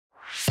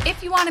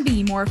If you want to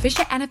be more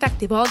efficient and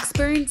effective while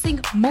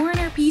experiencing more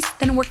inner peace,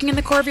 then working on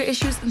the core of your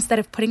issues instead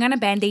of putting on a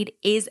Band-Aid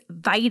is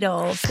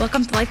vital.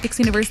 Welcome to LifePix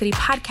University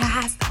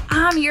podcast.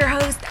 I'm your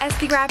host,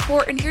 Esty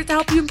Rapport, and here to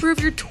help you improve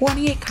your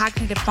 28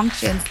 cognitive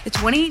functions, the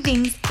 28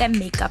 things that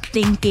make up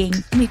thinking.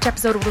 In each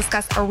episode, we'll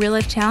discuss a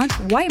real-life challenge,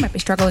 why you might be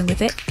struggling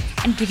with it,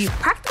 and give you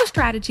practical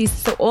strategies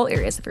so all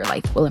areas of your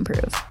life will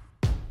improve.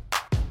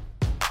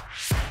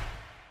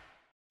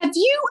 Have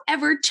you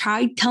ever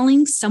tried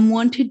telling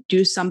someone to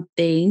do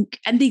something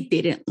and they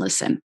didn't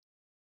listen?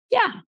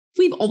 Yeah,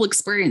 we've all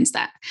experienced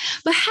that.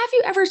 But have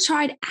you ever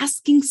tried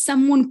asking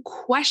someone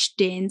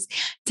questions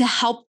to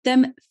help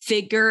them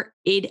figure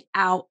it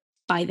out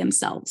by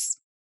themselves?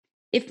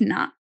 If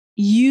not,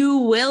 you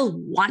will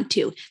want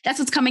to. That's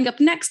what's coming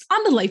up next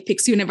on the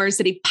LifePix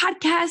University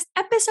podcast,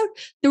 episode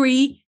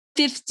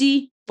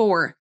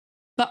 354.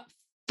 But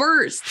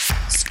first,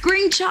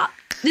 screenshot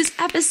this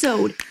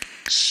episode,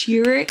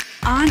 share it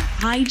on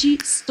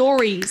IG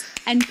stories,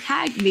 and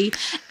tag me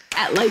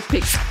at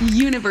LifePix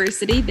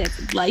University.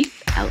 That's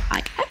Life,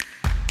 LifePix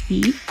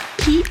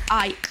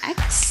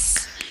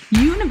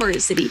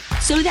University.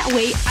 So that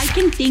way I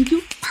can thank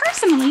you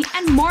personally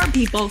and more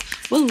people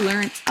will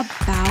learn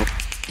about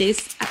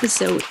this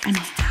episode and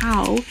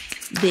how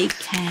they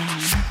can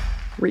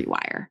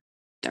rewire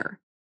their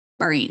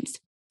brains.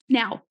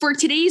 Now, for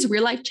today's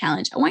real life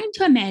challenge, I want you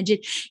to imagine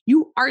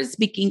you are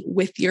speaking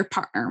with your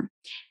partner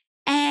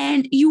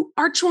and you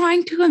are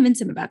trying to convince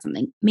them about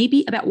something,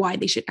 maybe about why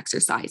they should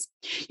exercise.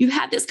 You've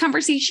had this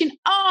conversation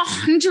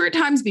 100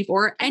 times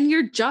before, and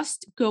you're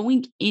just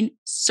going in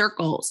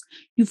circles.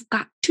 You've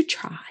got to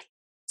try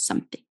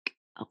something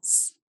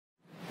else.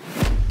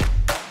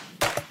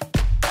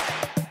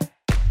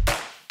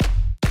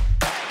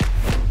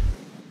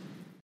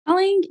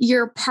 Telling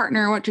your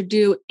partner what to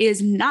do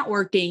is not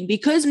working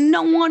because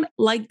no one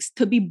likes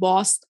to be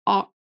bossed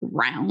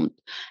around.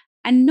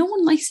 And no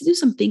one likes to do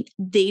something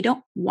they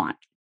don't want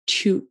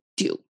to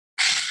do.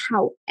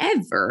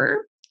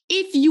 However,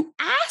 if you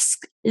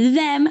ask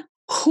them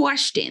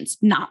questions,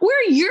 not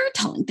where you're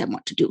telling them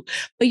what to do,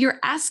 but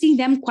you're asking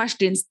them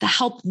questions to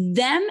help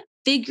them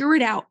figure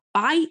it out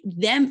by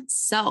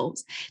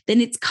themselves, then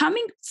it's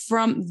coming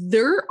from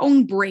their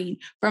own brain,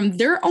 from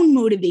their own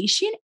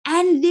motivation,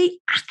 and they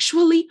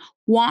actually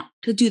want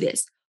to do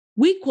this.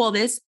 We call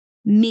this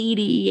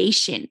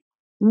mediation.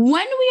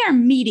 When we are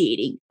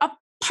mediating a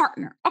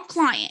partner, a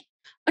client,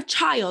 a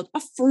child,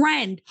 a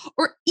friend,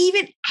 or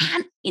even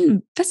an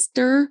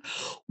investor,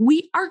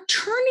 we are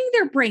turning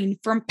their brain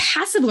from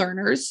passive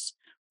learners,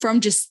 from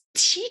just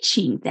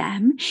teaching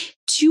them,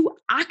 to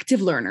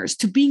active learners,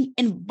 to being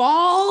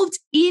involved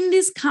in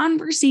this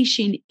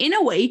conversation in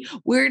a way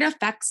where it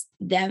affects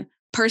them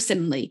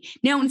personally.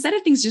 Now, instead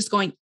of things just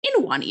going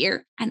in one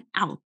ear and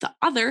out the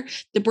other,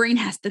 the brain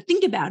has to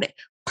think about it,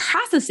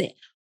 process it,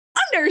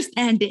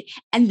 understand it,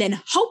 and then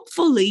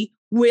hopefully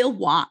will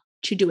want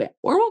to do it,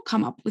 or will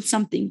come up with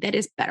something that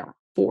is better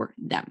for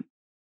them.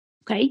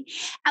 Okay.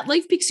 At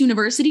LifePix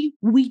University,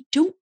 we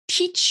don't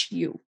teach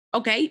you.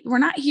 Okay. We're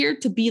not here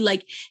to be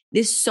like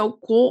this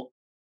so-called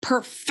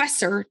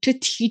professor to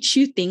teach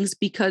you things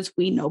because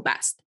we know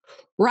best.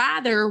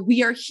 Rather,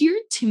 we are here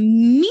to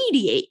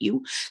mediate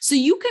you so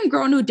you can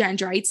grow new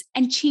dendrites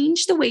and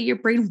change the way your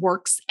brain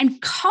works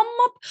and come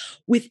up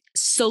with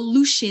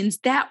solutions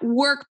that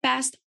work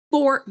best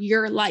for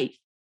your life.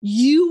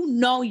 You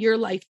know your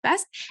life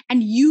best,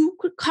 and you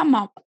could come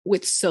up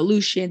with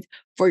solutions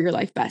for your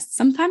life best.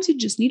 Sometimes you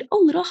just need a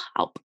little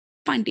help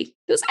finding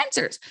those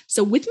answers.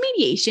 So with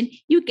mediation,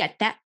 you get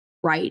that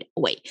right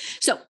away.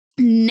 So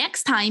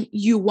next time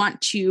you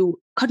want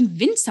to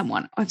convince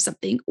someone of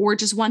something, or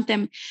just want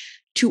them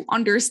to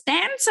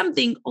understand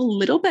something a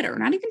little better,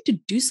 not even to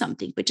do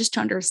something, but just to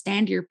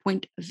understand your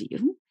point of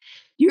view,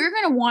 you're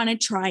going to want to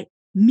try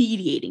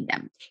mediating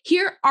them.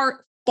 Here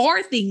are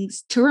 4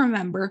 things to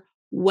remember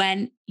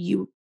when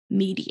you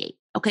mediate.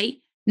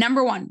 Okay.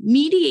 Number 1,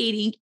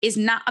 mediating is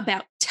not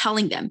about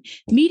telling them.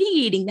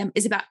 Mediating them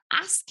is about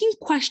asking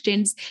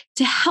questions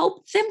to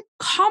help them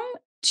come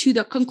to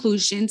the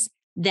conclusions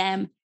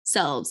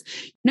themselves.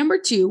 Number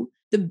 2,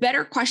 the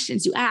better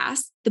questions you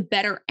ask, the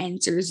better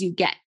answers you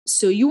get.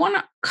 So you want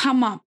to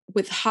come up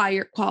with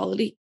higher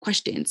quality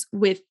questions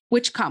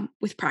which come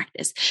with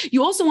practice.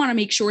 You also want to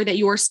make sure that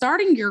you are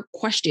starting your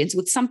questions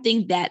with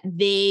something that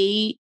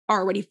they are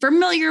already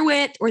familiar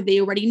with, or they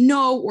already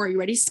know, or you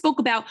already spoke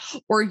about,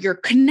 or you're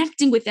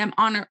connecting with them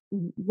on a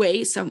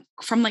way, so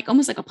from like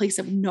almost like a place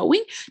of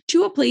knowing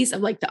to a place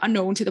of like the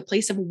unknown to the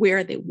place of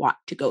where they want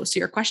to go. So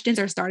your questions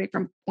are starting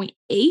from point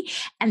A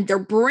and they're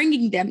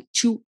bringing them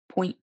to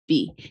point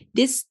B.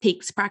 This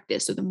takes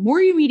practice. So the more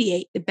you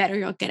mediate, the better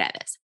you'll get at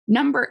this.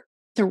 Number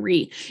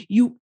 3,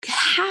 you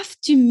have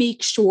to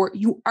make sure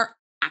you are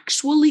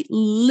actually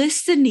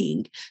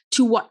listening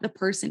to what the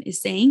person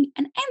is saying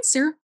and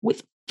answer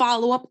with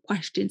follow-up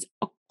questions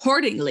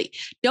accordingly.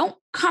 Don't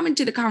come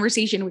into the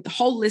conversation with a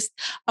whole list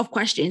of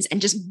questions and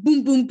just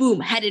boom, boom, boom,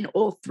 head in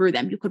all through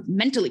them. You could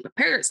mentally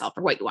prepare yourself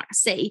for what you want to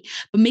say,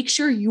 but make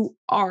sure you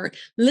are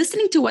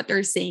listening to what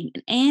they're saying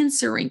and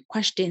answering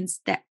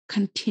questions that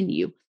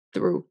continue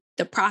through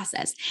the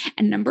process.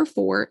 And number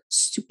 4,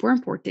 super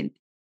important,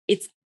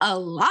 it's a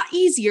lot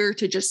easier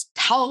to just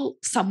tell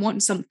someone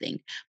something,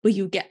 but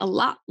you get a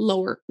lot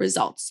lower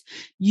results.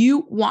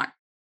 You want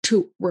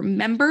to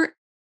remember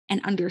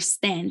and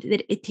understand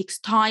that it takes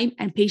time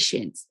and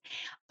patience,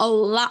 a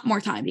lot more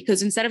time,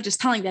 because instead of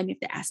just telling them, you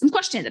have to ask them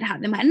questions and have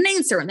them an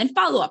answer and then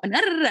follow up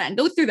and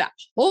go through that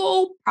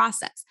whole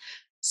process.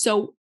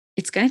 So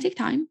it's going to take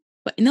time,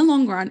 but in the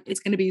long run, it's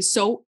going to be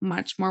so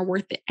much more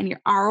worth it. And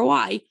your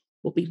ROI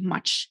will be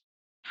much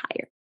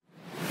higher.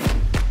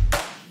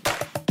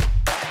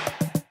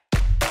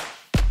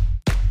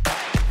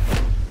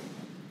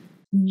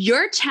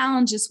 Your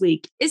challenge this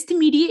week is to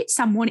mediate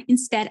someone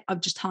instead of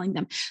just telling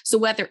them. So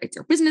whether it's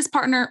your business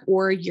partner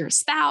or your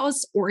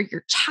spouse or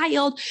your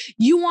child,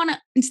 you want to,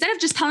 instead of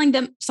just telling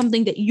them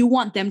something that you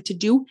want them to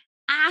do,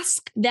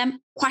 ask them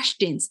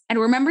questions. And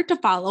remember to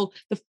follow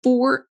the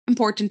 4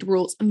 important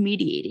rules of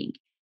mediating.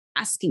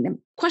 Asking them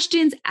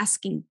questions,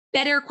 asking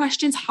better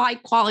questions, high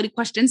quality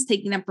questions,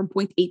 taking them from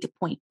point A to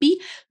point B.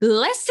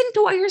 Listen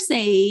to what you're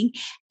saying.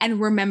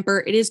 And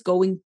remember, it is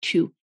going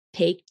to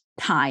take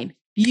time.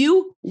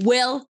 You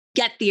will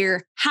get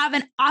there. Have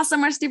an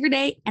awesome rest of your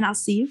day, and I'll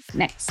see you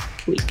next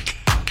week.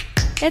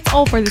 That's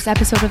all for this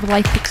episode of the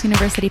LifePix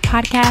University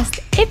podcast.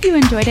 If you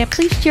enjoyed it,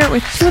 please share it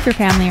with 2 of your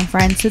family and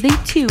friends so they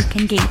too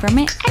can gain from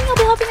it, and you'll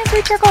be helping us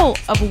reach our goal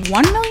of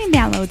 1 million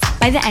downloads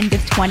by the end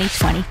of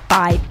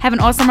 2025. Have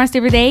an awesome rest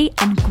of your day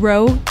and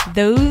grow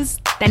those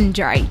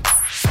dendrites.